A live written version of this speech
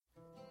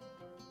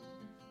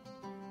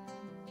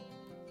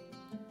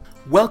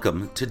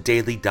Welcome to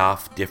Daily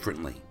Daf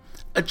Differently,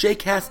 a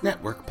JCast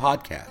Network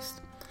podcast.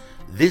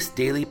 This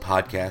daily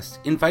podcast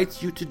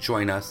invites you to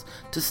join us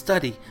to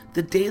study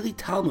the daily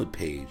Talmud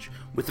page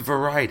with a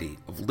variety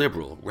of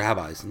liberal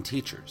rabbis and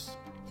teachers.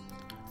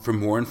 For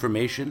more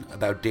information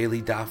about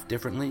Daily Daf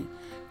Differently,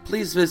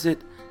 please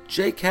visit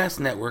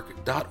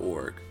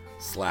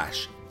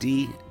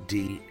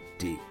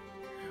jcastnetwork.org/DDD.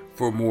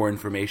 For more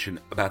information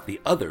about the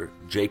other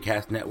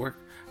JCast Network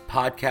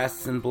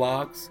podcasts and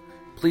blogs,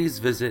 please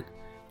visit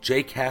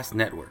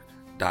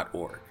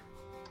jcastnetwork.org.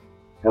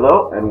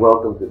 Hello and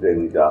welcome to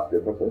Daily Daf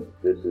Differently.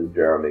 This is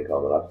Jeremy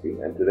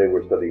Kalmanowski, and today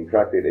we're studying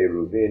Tractate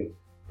Eruvin,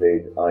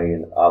 page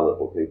Ayin Aleph,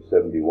 or page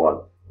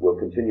 71. We'll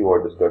continue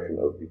our discussion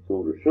of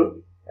Bitul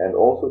Reshut and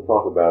also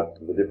talk about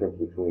the difference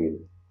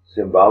between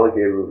symbolic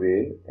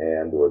Eruvin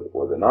and,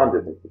 or the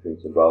non-difference between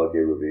symbolic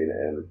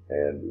Eruvin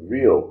and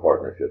real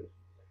partnerships.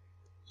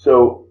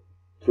 So,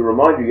 to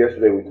remind you,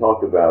 yesterday we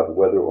talked about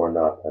whether or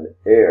not an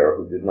heir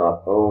who did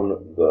not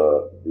own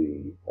the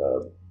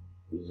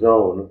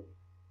zone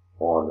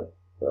on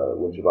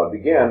when Shabbat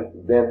began,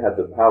 then had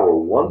the power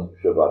once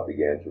Shabbat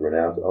began to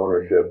renounce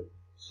ownership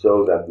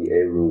so that the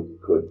Eruv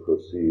could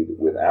proceed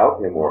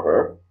without him or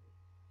her.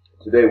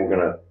 Today we're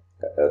going to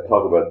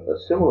talk about a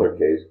similar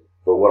case,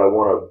 but what I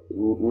want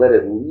to let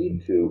it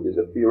lead to is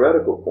a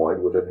theoretical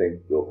point, which I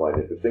think you'll find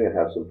interesting and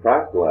have some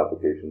practical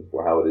applications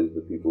for how it is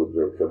that people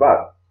observe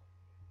Shabbat.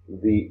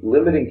 The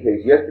limiting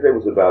case yesterday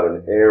was about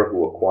an heir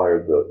who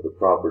acquired the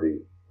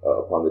property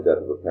upon the death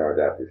of a parent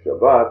after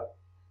Shabbat.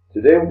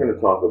 Today we're going to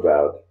talk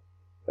about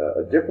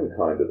a different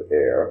kind of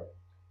heir,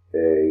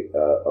 a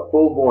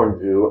full-born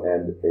Jew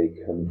and a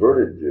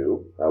converted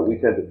Jew. We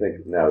tend to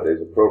think nowadays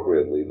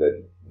appropriately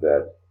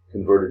that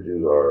converted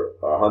Jews are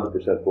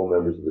 100% full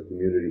members of the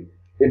community.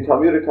 In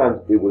Talmudic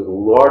times it was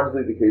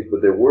largely the case,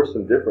 but there were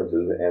some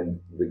differences,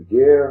 and the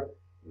ger,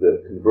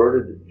 the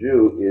converted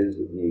Jew, is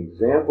the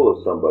example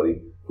of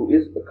somebody who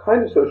is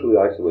kind of socially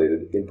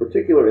isolated, in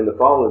particular in the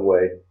following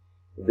way: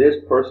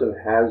 this person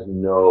has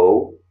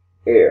no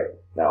heir.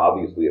 Now,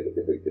 obviously, if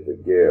a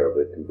ger,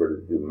 a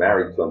converted Jew,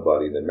 married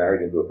somebody, and then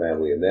married into a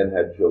family, and then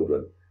had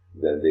children,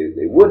 then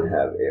they would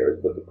have heirs.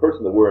 But the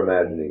person that we're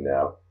imagining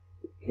now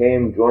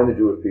came, joined the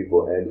Jewish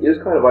people, and is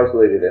kind of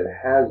isolated and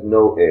has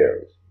no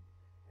heirs.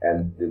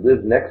 And they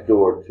live next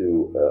door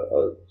to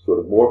a sort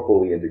of more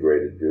fully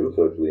integrated Jew,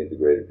 socially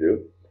integrated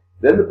Jew.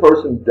 Then the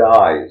person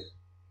dies.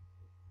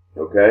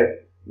 Okay?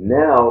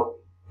 Now,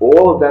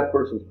 all of that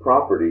person's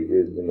property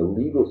is, in the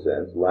legal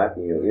sense,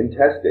 lacking,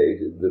 intestate.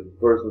 The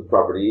person's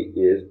property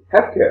is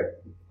hefker.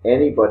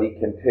 Anybody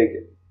can take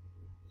it.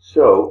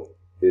 So,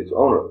 it's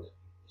onerous.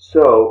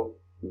 So,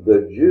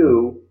 the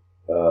Jew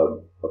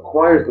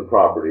acquires the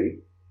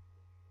property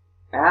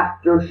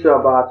after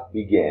Shabbat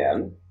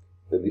began.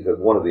 At least that's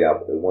one of the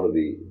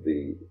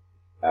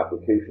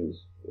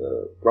applications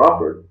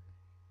proffered.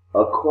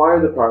 Acquire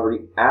the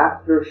property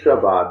after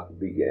Shabbat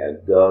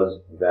began.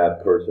 Does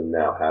that person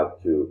now have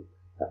to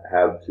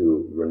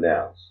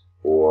renounce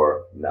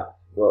or not?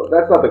 Well,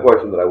 that's not the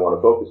question that I want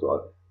to focus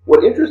on.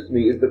 What interests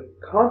me is the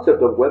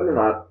concept of whether or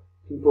not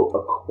people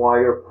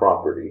acquire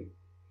property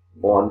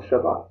on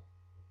Shabbat.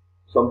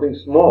 Something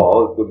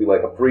small, it could be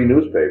like a free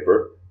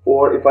newspaper,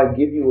 or if I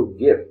give you a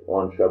gift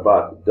on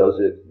Shabbat,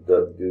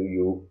 do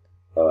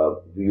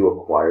you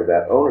acquire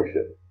that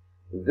ownership?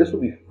 This will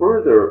be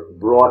further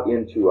brought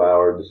into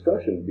our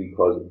discussion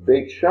because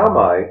Beit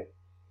Shammai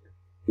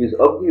is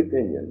of the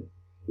opinion,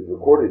 is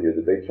recorded here,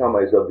 that Beit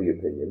Shammai is of the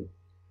opinion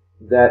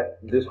that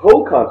this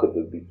whole concept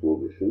of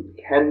Bitul Reshut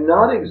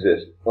cannot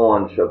exist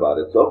on Shabbat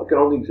itself. It can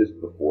only exist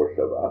before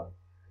Shabbat,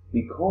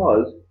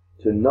 because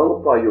to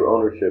nullify your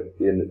ownership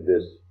in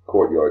this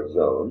courtyard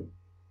zone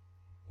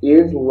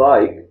is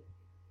like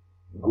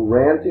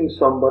granting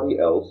somebody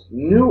else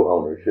new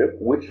ownership,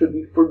 which should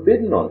be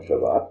forbidden on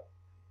Shabbat.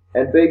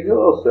 And Beit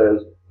Hillel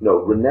says, no,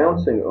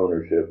 renouncing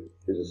ownership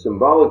is a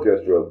symbolic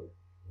gesture of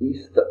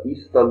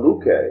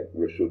istaluke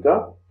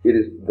reshuta. It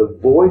is the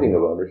voiding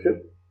of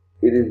ownership.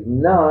 It is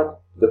not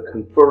the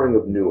conferring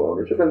of new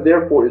ownership, and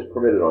therefore is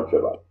permitted on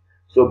Shabbat.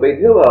 So Beit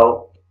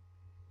Hillel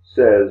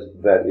says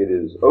that it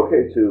is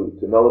okay to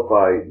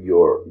nullify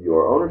your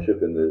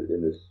ownership in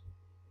this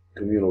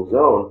communal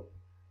zone,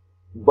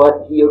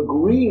 but he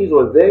agrees,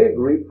 or they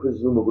agree,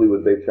 presumably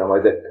with Beit Shammai,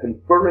 that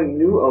conferring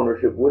new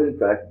ownership would in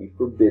fact be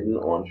forbidden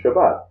on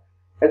Shabbat.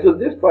 And so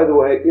this, by the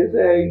way, is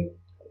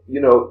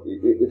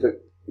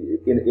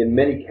in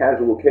many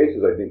casual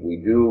cases, I think we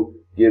do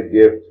give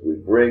gifts, we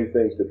bring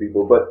things to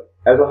people, but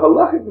as a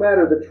halachic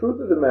matter, the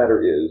truth of the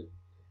matter is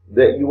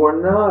that you are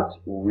not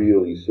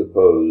really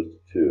supposed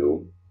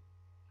to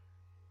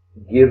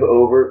give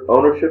over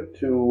ownership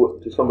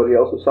to somebody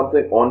else of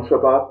something on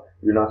Shabbat.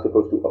 You're not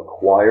supposed to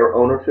acquire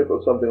ownership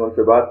of something on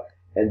Shabbat.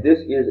 And this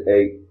is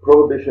a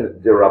prohibition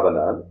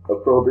derabanan, a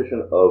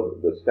prohibition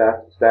of the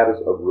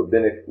status of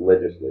rabbinic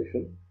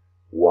legislation.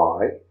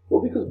 Why?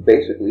 Well, because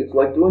basically it's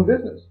like doing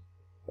business.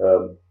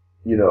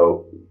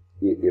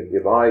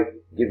 If I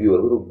give you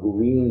a little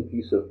green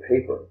piece of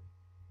paper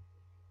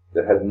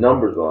that has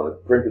numbers on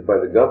it printed by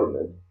the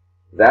government,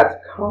 That's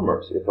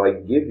commerce. If I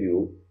give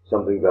you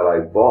something that I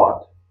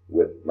bought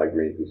with my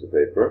green piece of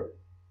paper,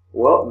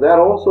 well, that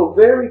also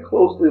very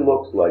closely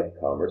looks like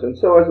commerce. And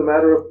so as a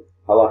matter of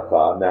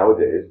halakha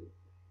nowadays,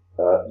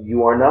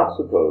 you are not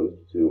supposed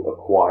to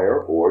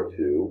acquire or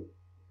to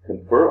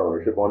confer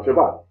ownership on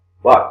Shabbat.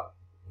 But,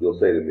 you'll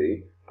say to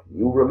me,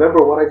 you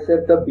remember what I said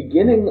at the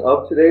beginning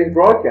of today's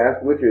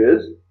broadcast, which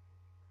is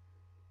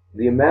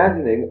the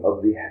imagining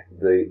of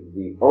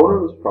the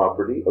ownerless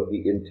property of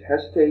the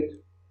intestate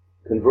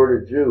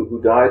converted Jew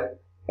who dies,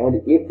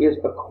 and it is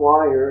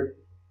acquired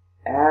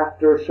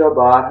after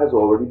Shabbat has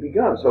already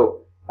begun.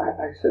 So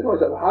I said to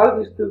myself, how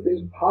do these two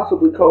things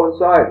possibly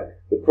coincide?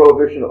 The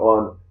prohibition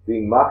on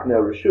being machne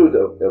reshut,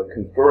 of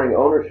conferring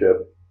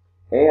ownership,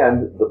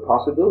 and the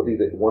possibility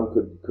that one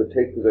could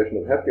take possession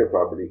of hefker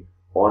property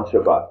on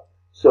Shabbat.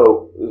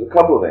 So there's a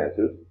couple of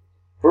answers.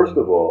 First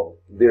of all,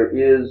 there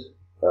is,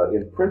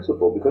 in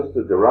principle, because it's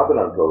a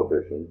derabanan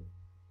prohibition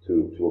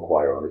to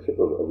acquire ownership,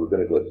 of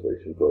rabbinic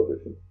legislation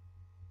prohibition,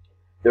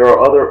 there are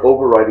other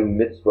overriding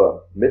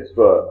mitzvah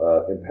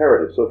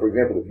imperatives. So, for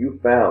example, if you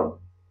found,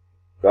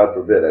 God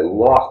forbid, a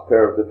lost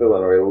pair of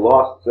tefillin or a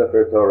lost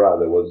sefer Torah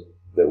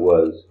that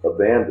was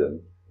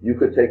abandoned, you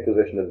could take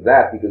possession of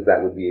that because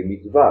that would be a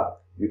mitzvah.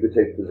 You could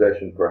take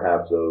possession,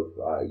 perhaps, of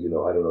I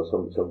don't know,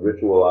 some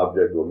ritual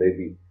object, or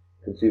maybe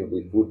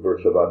conceivably food for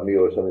a Shabbat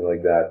meal or something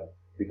like that,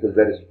 because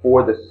that is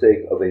for the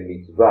sake of a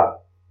mitzvah,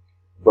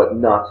 but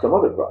not some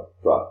other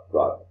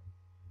product.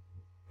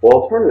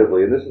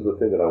 Alternatively, and this is the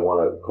thing that I want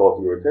to call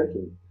to your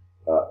attention,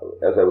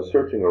 as I was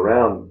searching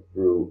around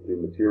through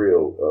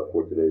material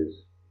for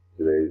today's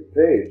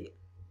page,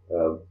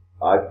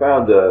 I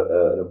found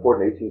an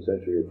important 18th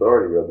century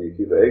authority, Rabbi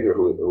Akiva Eger,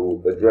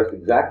 who addressed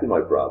exactly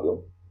my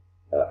problem.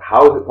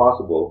 How is it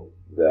possible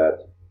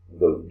that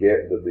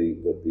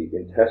the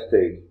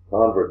intestate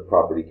convert's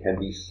property can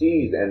be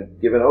seized and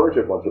given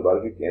ownership on Shabbat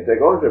if you can't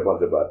take ownership on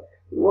Shabbat?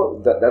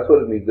 Well, that's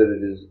what it means that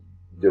it is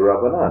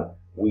derabanan.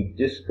 We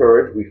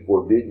discourage, we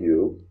forbid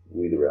you,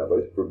 we the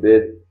rabbis,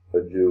 forbid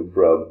a Jew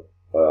from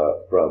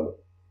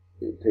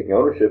taking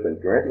ownership and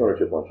granting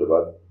ownership on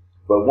Shabbat,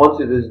 but once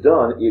it is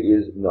done, it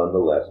is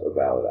nonetheless a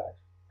valid act.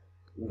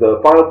 The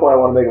final point I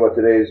want to make about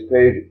today's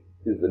page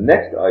is the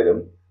next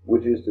item,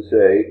 which is to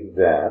say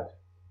that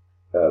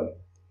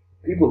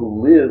people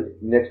who live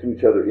next to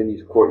each other in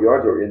these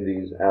courtyards or in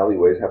these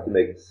alleyways have to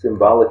make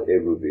symbolic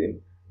eruvin,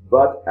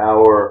 but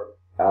our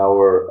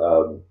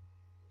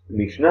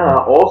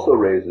Mishnah also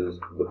raises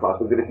the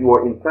possibility that if you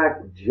are in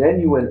fact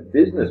genuine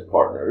business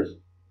partners,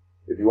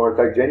 if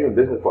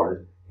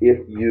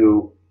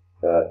you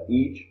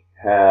each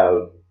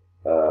have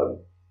a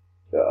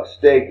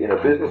stake in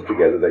a business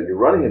together that you're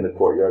running in the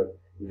courtyard,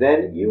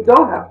 then you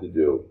don't have to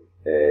do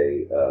a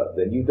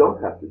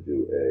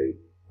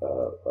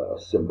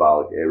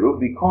symbolic eruv,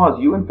 because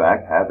you in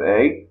fact have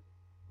a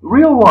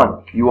real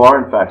one. You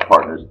are in fact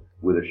partners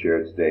with a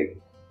shared stake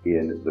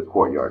in the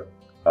courtyard.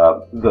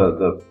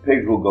 The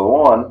page will go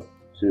on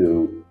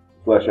to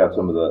flesh out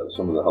some of the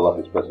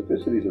halachic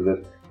specificities of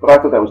this, but I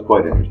thought that was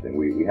quite interesting.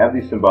 We have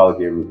these symbolic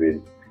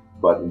eruvin,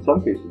 but in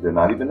some cases they're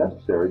not even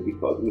necessary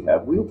because we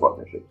have real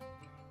partnerships.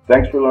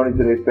 Thanks for learning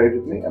today's page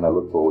with me, and I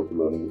look forward to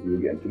learning with you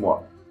again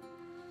tomorrow.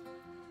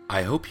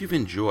 I hope you've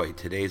enjoyed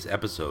today's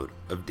episode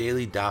of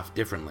Daily Daf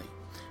Differently,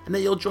 and that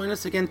you'll join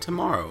us again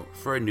tomorrow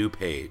for a new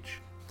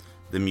page.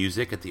 The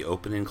music at the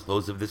open and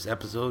close of this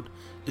episode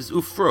is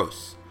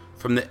Ufros,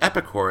 from the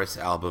Epichorus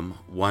album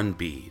One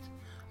Bead,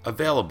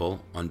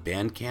 available on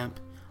Bandcamp,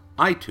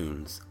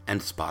 iTunes,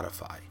 and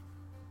Spotify.